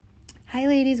Hi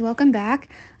ladies, welcome back.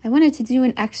 I wanted to do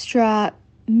an extra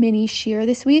mini shiur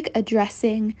this week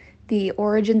addressing the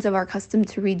origins of our custom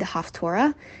to read the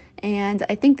Haftorah, and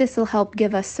I think this will help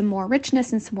give us some more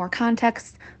richness and some more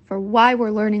context for why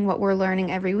we're learning what we're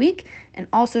learning every week, and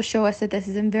also show us that this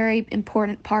is a very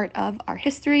important part of our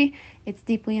history. It's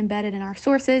deeply embedded in our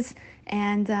sources,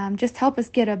 and just help us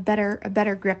get a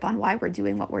better grip on why we're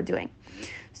doing what we're doing.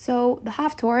 So the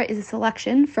Haftorah is a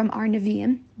selection from our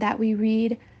Nevi'im that we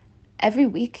read every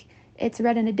week. It's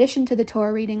read in addition to the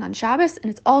Torah reading on Shabbos, and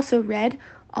it's also read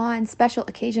on special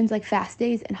occasions like fast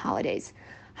days and holidays.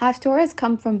 Haftorahs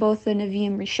come from both the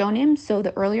Nevi'im Rishonim, so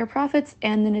the earlier prophets,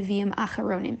 and the Nevi'im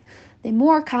Acharonim. They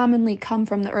more commonly come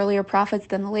from the earlier prophets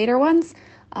than the later ones,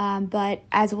 but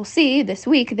as we'll see this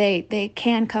week, they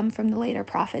can come from the later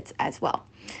prophets as well.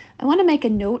 I want to make a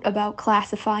note about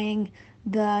classifying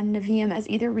the Nevi'im as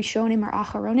either Rishonim or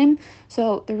Acharonim.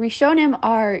 So the Rishonim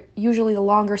are usually the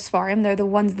longer Sfarim. They're the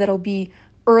ones that'll be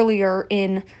earlier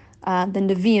in the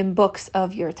Nevi'im books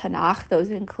of your Tanakh.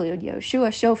 Those include Yoshua,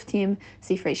 Shoftim,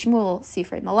 Sifrei Shmuel,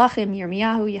 Sifrei Malachim,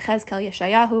 Yirmiyahu, Yechezkel,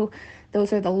 Yeshayahu.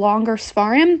 Those are the longer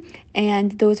Sfarim,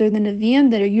 and those are the Nevi'im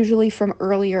that are usually from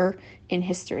earlier in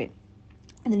history.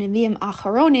 And the Nevi'im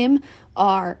Acharonim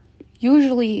are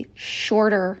usually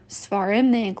shorter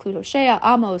Sfarim. They include Hosea,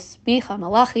 Amos, Micha,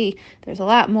 Malachi. There's a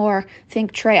lot more.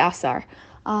 Think Trei Asar.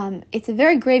 It's a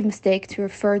very grave mistake to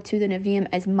refer to the Nevi'im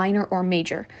as minor or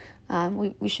major.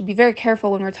 We should be very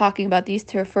careful when we're talking about these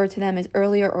to refer to them as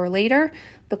earlier or later,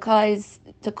 because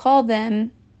to call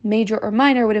them major or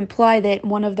minor would imply that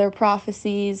one of their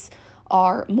prophecies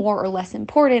are more or less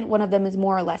important, one of them is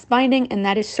more or less binding, and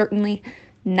that is certainly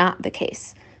not the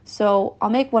case. So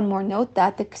I'll make one more note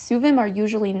that the Ksuvim are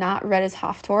usually not read as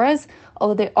Haftorahs,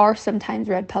 although they are sometimes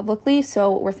read publicly.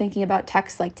 So we're thinking about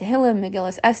texts like Tehillim,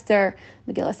 Megillas Esther,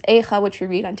 Megillas Eicha, which we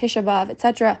read on Tisha B'Av,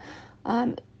 etc.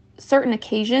 Certain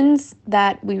occasions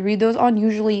that we read those on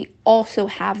usually also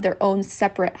have their own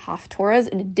separate Haftorahs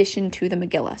in addition to the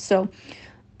Megillah. So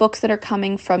books that are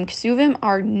coming from Ksuvim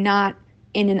are not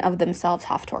in and of themselves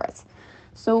Haftorahs.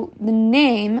 So the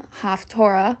name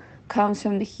Haftorah comes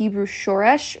from the Hebrew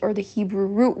shoresh, or the Hebrew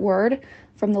root word,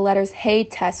 from the letters Hey,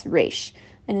 Tes, Resh.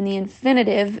 And in the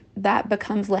infinitive, that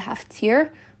becomes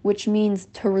lehaftir, which means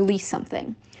to release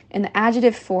something. In the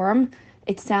adjective form,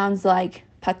 it sounds like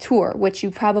patur, which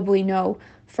you probably know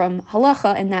from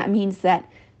halacha, and that means that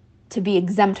to be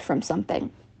exempt from something.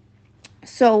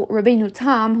 So Rabbeinu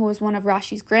Tam, who was one of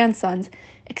Rashi's grandsons,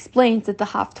 explains that the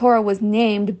Haftorah was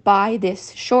named by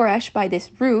this shoresh, by this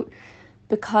root,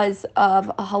 because of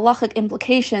a halachic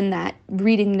implication that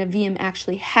reading Nevi'im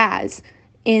actually has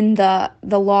in the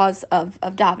laws of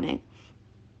davening.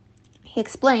 He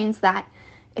explains that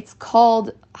it's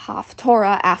called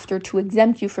Haftorah after to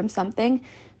exempt you from something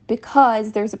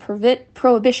because there's a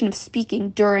prohibition of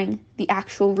speaking during the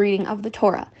actual reading of the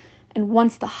Torah. And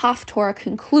once the Haftorah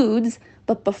concludes,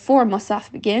 but before Musaf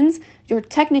begins, you're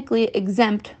technically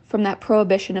exempt from that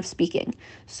prohibition of speaking.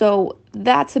 So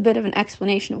that's a bit of an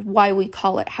explanation of why we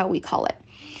call it how we call it.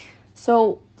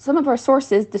 So some of our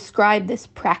sources describe this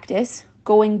practice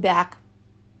going back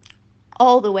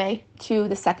all the way to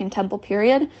the Second Temple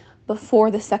period,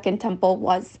 before the Second Temple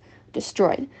was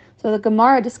destroyed. So the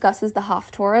Gemara discusses the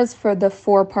Haftorahs for the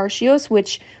 4 parshios,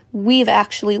 which we've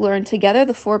actually learned together,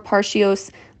 the 4 parshios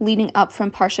leading up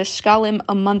from Parsha Shkalim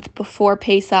a month before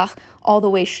Pesach all the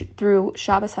way through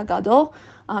Shabbos HaGadol.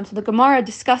 So the Gemara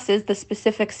discusses the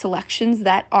specific selections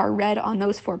that are read on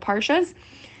those 4 parshas.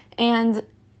 And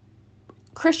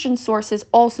Christian sources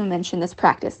also mention this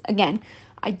practice. Again,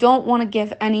 I don't want to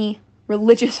give any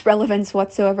religious relevance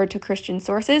whatsoever to Christian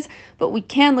sources, but we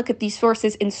can look at these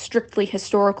sources in strictly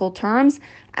historical terms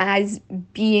as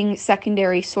being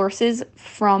secondary sources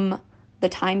from the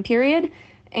time period.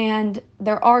 And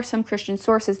there are some Christian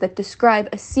sources that describe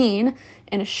a scene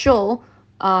in a shul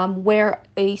where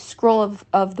a scroll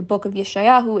of the book of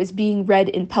Yeshayahu is being read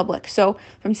in public. So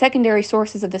from secondary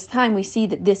sources of this time, we see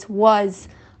that this was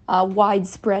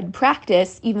widespread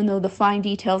practice, even though the fine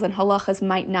details and halachas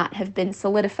might not have been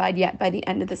solidified yet by the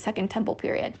end of the Second Temple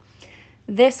period.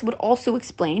 This would also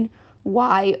explain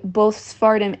why both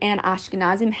Sephardim and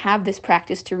Ashkenazim have this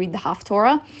practice to read the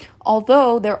Haftorah,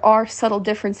 although there are subtle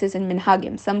differences in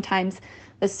minhagim. Sometimes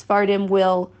the Sephardim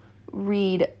will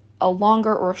read a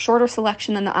longer or a shorter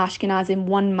selection than the Ashkenazim.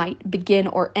 One might begin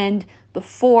or end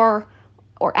before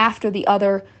or after the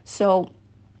other. So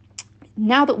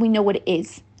now that we know what it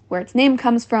is, where its name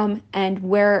comes from, and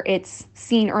where it's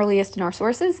seen earliest in our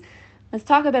sources, let's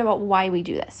talk a bit about why we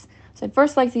do this. So I'd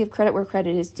first like to give credit where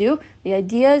credit is due. The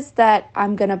ideas that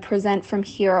I'm going to present from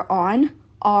here on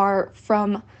are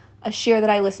from a shiur that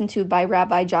I listen to by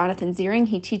Rabbi Jonathan Ziering.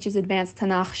 He teaches advanced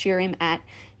Tanakh shiurim at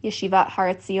Yeshivat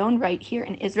Har Etzion right here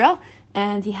in Israel,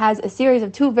 and he has a series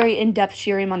of 2 very in-depth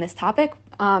shiurim on this topic.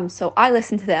 So I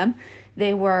listened to them.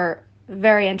 They were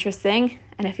very interesting,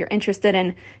 and if you're interested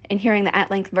in hearing the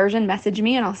at-length version, message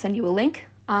me and I'll send you a link.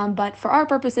 But for our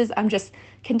purposes, I'm just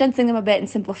condensing them a bit and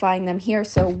simplifying them here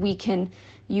so we can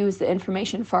use the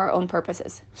information for our own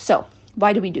purposes. So,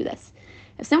 why do we do this?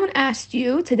 If someone asked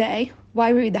you today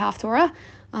why we read the Haftorah,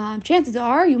 chances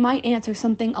are you might answer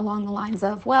something along the lines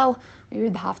of, well, we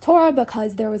read the Haftorah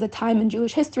because there was a time in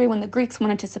Jewish history when the Greeks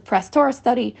wanted to suppress Torah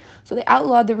study, so they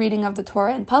outlawed the reading of the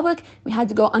Torah in public. We had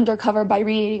to go undercover by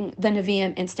reading the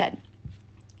Nevi'im instead.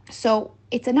 So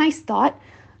it's a nice thought,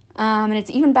 and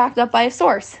it's even backed up by a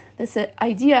source. This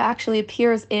idea actually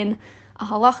appears in a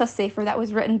halacha sefer that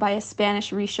was written by a Spanish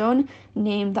Rishon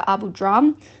named the Abu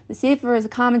Dram. The sefer is a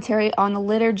commentary on the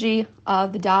liturgy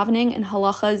of the davening and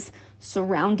halachas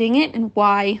surrounding it and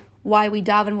why we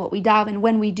daven what we daven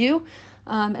when we do.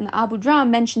 And the Abu Dram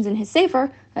mentions in his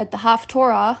sefer that the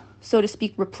Haftorah, so to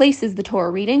speak, replaces the Torah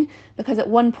reading because at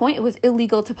one point it was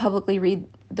illegal to publicly read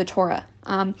the Torah.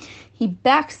 He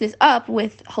backs this up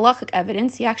with halachic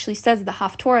evidence. He actually says the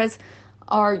Haftorahs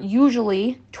are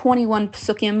usually 21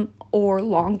 psukim or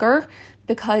longer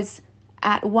because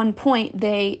at one point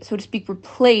they, so to speak,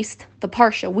 replaced the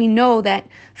Parsha. We know that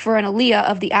for an aliyah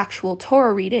of the actual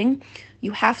Torah reading,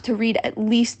 you have to read at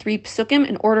least 3 psukim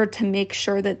in order to make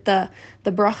sure that the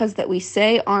brachas that we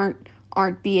say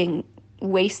aren't being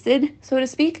wasted, so to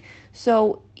speak.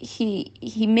 So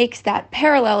he makes that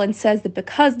parallel and says that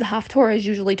because the Haftorah is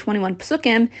usually 21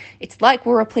 psukim, it's like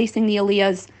we're replacing the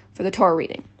aliyahs for the Torah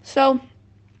reading. So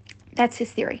that's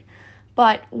his theory.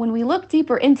 But when we look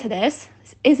deeper into this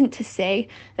isn't to say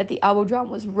that the Abu Dram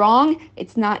was wrong.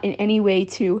 It's not in any way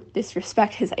to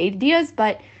disrespect his ideas,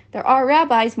 but there are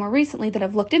rabbis more recently that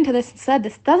have looked into this and said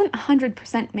this doesn't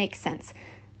 100% make sense,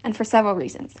 and for several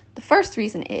reasons. The first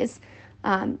reason is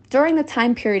during the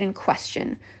time period in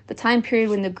question, the time period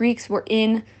when the Greeks were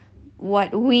in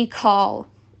what we call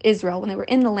Israel, when they were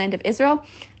in the land of Israel,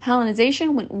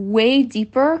 Hellenization went way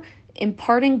deeper.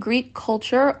 Imparting Greek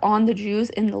culture on the Jews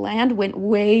in the land went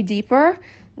way deeper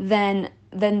than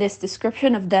this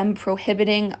description of them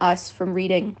prohibiting us from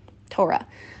reading Torah.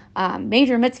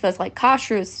 Major mitzvahs like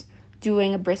kashrus,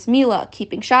 doing a bris milah,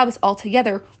 keeping Shabbos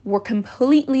altogether were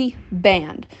completely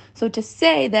banned. So to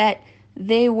say that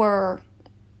they were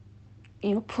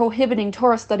prohibiting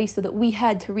Torah study so that we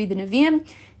had to read the Nevi'im,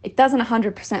 it doesn't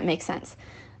 100% make sense.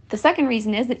 The second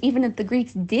reason is that even if the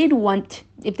Greeks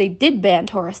if they did ban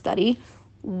Torah study,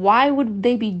 why would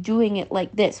they be doing it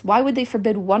like this? Why would they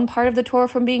forbid one part of the Torah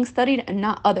from being studied and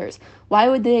not others? Why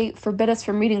would they forbid us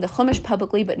from reading the Chumash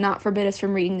publicly but not forbid us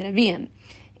from reading the Nevi'im?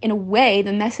 In a way,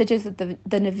 the messages that the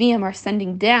Nevi'im are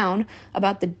sending down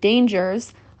about the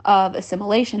dangers of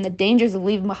assimilation, the dangers of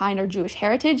leaving behind our Jewish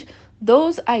heritage,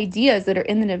 those ideas that are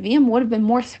in the Nevi'im would have been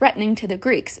more threatening to the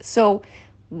Greeks. So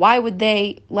why would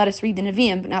they let us read the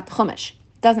Nevi'im but not the Chumash?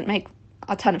 Doesn't make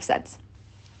a ton of sense.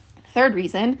 Third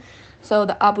reason, so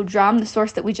the Abu Dram, the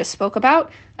source that we just spoke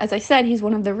about, as I said, he's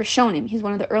one of the Rishonim. He's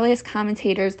one of the earliest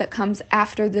commentators that comes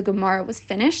after the Gemara was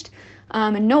finished.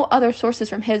 And no other sources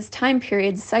from his time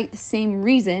period cite the same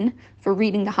reason for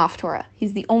reading the Haftorah.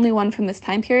 He's the only one from this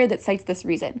time period that cites this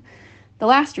reason. The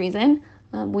last reason,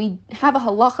 we have a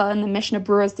halacha in the Mishnah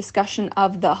Berurah's discussion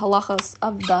of the halachos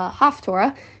of the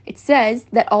Haftorah. It says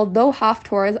that although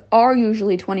Haftorahs are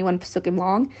usually 21 psukim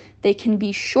long, they can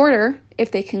be shorter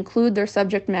if they conclude their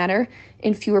subject matter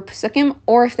in fewer psukim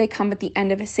or if they come at the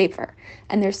end of a sefer.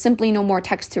 And there's simply no more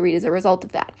text to read as a result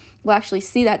of that. We'll actually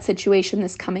see that situation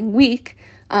this coming week.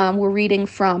 We're reading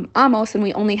from Amos and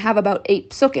we only have about 8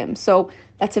 psukim. So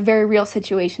that's a very real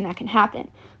situation that can happen.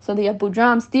 So the Abu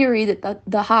Dram's theory that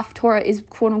the Haftorah is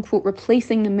quote-unquote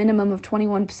replacing the minimum of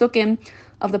 21 psukim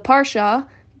of the Parsha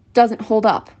doesn't hold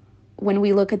up when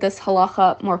we look at this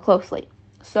halacha more closely.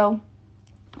 So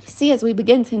you see, as we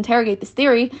begin to interrogate this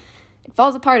theory, it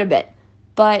falls apart a bit.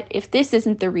 But if this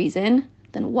isn't the reason,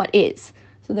 then what is?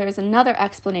 So there's another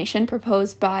explanation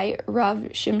proposed by Rav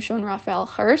Shimshon Raphael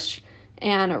Hirsch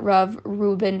and Rav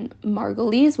Reuben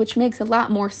Margulies, which makes a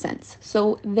lot more sense.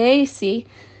 So they see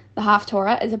the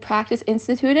Haftorah as a practice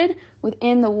instituted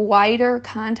within the wider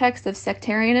context of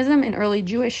sectarianism in early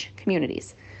Jewish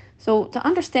communities. So to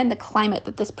understand the climate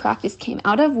that this practice came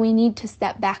out of, we need to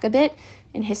step back a bit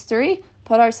in history,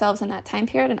 put ourselves in that time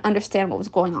period, and understand what was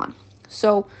going on.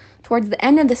 So towards the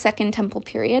end of the Second Temple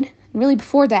period, and really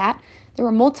before that, there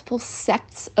were multiple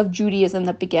sects of Judaism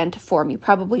that began to form. You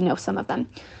probably know some of them.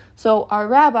 So our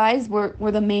rabbis were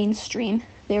the mainstream.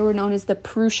 They were known as the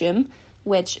Prushim,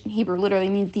 which in Hebrew literally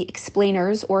means the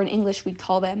explainers, or in English we'd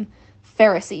call them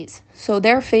Pharisees. So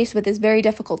they're faced with this very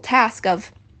difficult task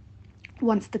of,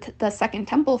 once the second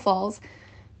temple falls,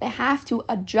 they have to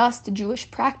adjust Jewish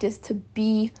practice to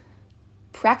be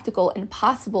practical and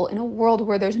possible in a world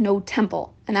where there's no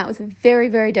temple. And that was a very,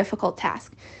 very difficult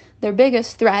task. Their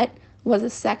biggest threat was a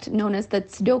sect known as the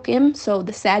Tzedokим, so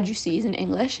the Sadducees in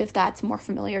English, if that's more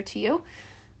familiar to you.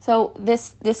 So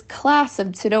this class of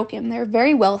Tzedokим, they're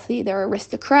very wealthy, they're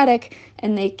aristocratic,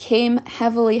 and they came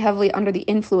heavily under the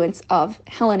influence of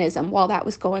Hellenism while that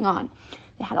was going on.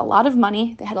 They had a lot of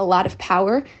money, they had a lot of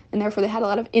power, and therefore they had a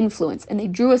lot of influence, and they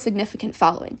drew a significant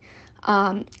following.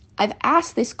 I've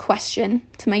asked this question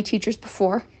to my teachers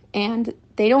before, and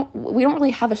we don't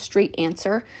really have a straight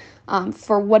answer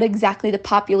for what exactly the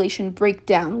population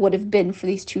breakdown would have been for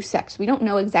these two sects. We don't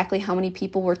know exactly how many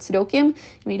people were Tzedokим, and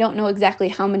we don't know exactly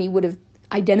how many would have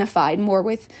identified more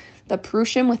with the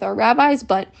Perushim, with our rabbis,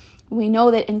 but we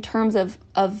know that in terms of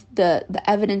the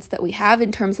evidence that we have,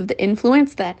 in terms of the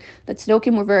influence, that the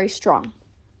Tzedokim were very strong.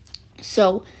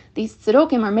 So these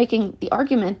Tzedokim are making the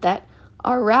argument that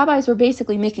our rabbis were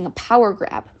basically making a power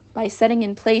grab by setting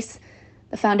in place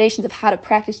the foundations of how to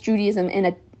practice Judaism in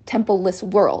a temple-less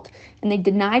world. And they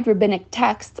denied rabbinic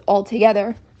texts altogether,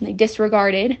 and they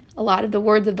disregarded a lot of the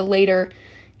words of the later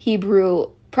Hebrew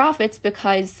prophets,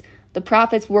 because the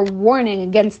prophets were warning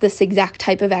against this exact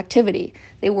type of activity.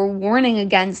 They were warning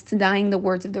against denying the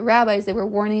words of the rabbis. They were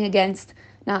warning against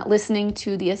not listening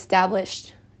to the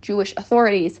established Jewish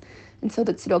authorities. And so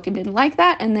the Tzedokим didn't like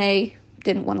that, and they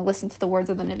didn't want to listen to the words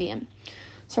of the Nevi'im.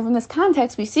 So from this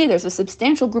context, we see there's a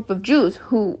substantial group of Jews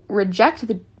who reject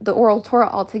the oral Torah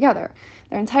altogether.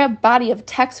 Their entire body of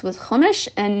text was Chumash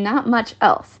and not much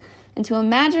else. And to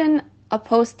imagine a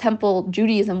post-temple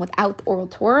Judaism without the oral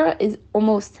Torah is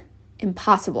almost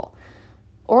impossible.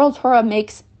 Oral Torah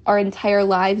makes our entire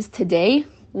lives today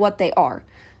what they are.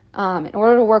 In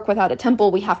order to work without a temple,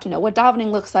 we have to know what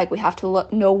davening looks like. We have to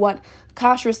know what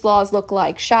kashrus laws look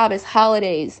like, Shabbos,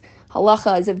 holidays,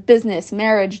 halachas of business,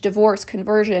 marriage, divorce,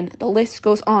 conversion. The list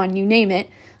goes on, you name it.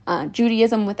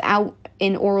 Judaism without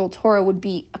an oral Torah would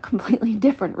be a completely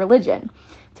different religion.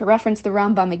 To reference the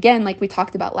Rambam again, like we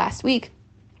talked about last week,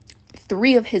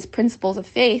 3 of his principles of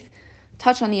faith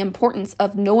touch on the importance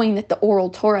of knowing that the oral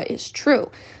Torah is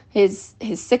true. His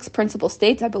 6th principle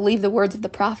states, I believe the words of the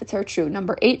prophets are true.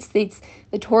 Number 8 states,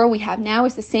 the Torah we have now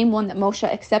is the same one that Moshe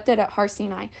accepted at Har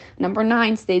Sinai. Number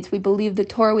 9 states, we believe the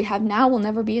Torah we have now will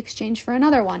never be exchanged for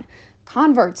another one.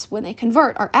 Converts, when they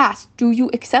convert, are asked, do you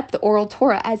accept the oral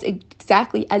Torah as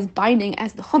exactly as binding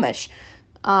as the Chumash?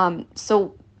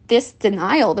 So this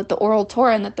denial that the oral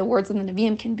Torah and that the words of the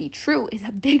Nevi'im can be true is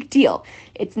a big deal.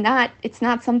 It's not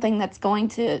something that's going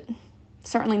to,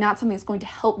 certainly not something that's going to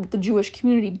help the Jewish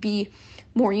community be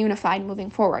more unified moving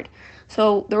forward.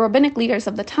 So the rabbinic leaders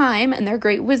of the time, and their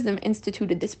great wisdom,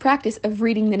 instituted this practice of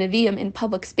reading the Nevi'im in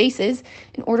public spaces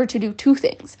in order to do 2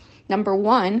 things. Number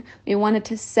 1, we wanted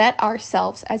to set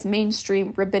ourselves as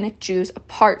mainstream rabbinic Jews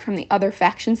apart from the other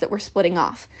factions that were splitting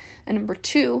off. And number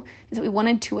 2 is that we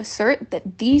wanted to assert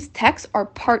that these texts are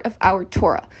part of our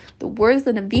Torah. The words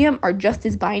of the Nevi'im are just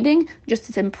as binding, just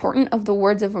as important of the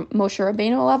words of Moshe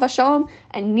Rabbeinu alav hashalom,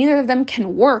 and neither of them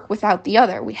can work without the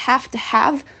other. We have to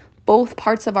have both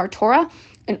parts of our Torah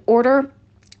in order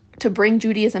to bring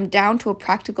Judaism down to a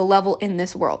practical level in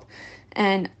this world.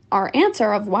 And our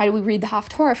answer of why do we read the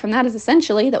Haftorah from that is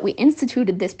essentially that we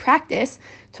instituted this practice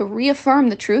to reaffirm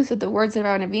the truth of the words of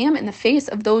our Nevi'im in the face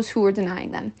of those who were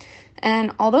denying them.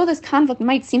 And although this conflict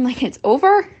might seem like it's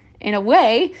over, in a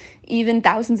way, even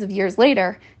thousands of years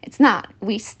later, it's not.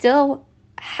 We still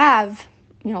have,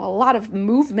 a lot of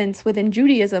movements within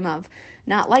Judaism of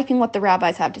not liking what the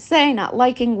rabbis have to say, not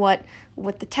liking what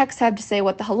the texts have to say,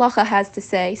 what the halacha has to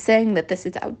say, saying that this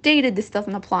is outdated, this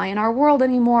doesn't apply in our world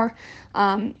anymore.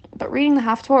 But reading the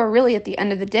Haftorah, really, at the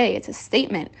end of the day, it's a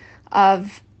statement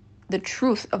of the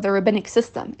truth of the rabbinic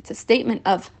system. It's a statement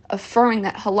of affirming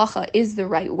that halacha is the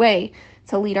right way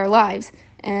to lead our lives.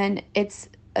 And it's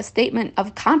a statement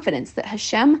of confidence that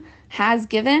Hashem has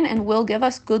given and will give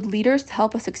us good leaders to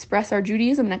help us express our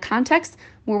Judaism in a context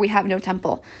where we have no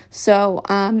temple. So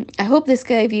I hope this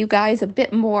gave you guys a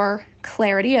bit more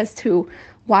clarity as to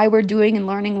why we're doing and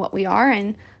learning what we are.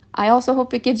 And I also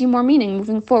hope it gives you more meaning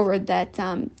moving forward, that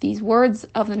these words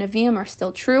of the Nevi'im are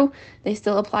still true. They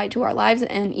still apply to our lives.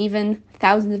 And even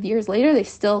thousands of years later, they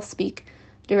still speak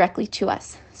directly to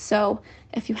us. So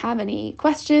if you have any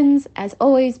questions, as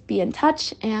always, be in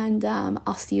touch. And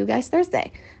I'll see you guys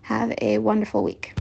Thursday. Have a wonderful week.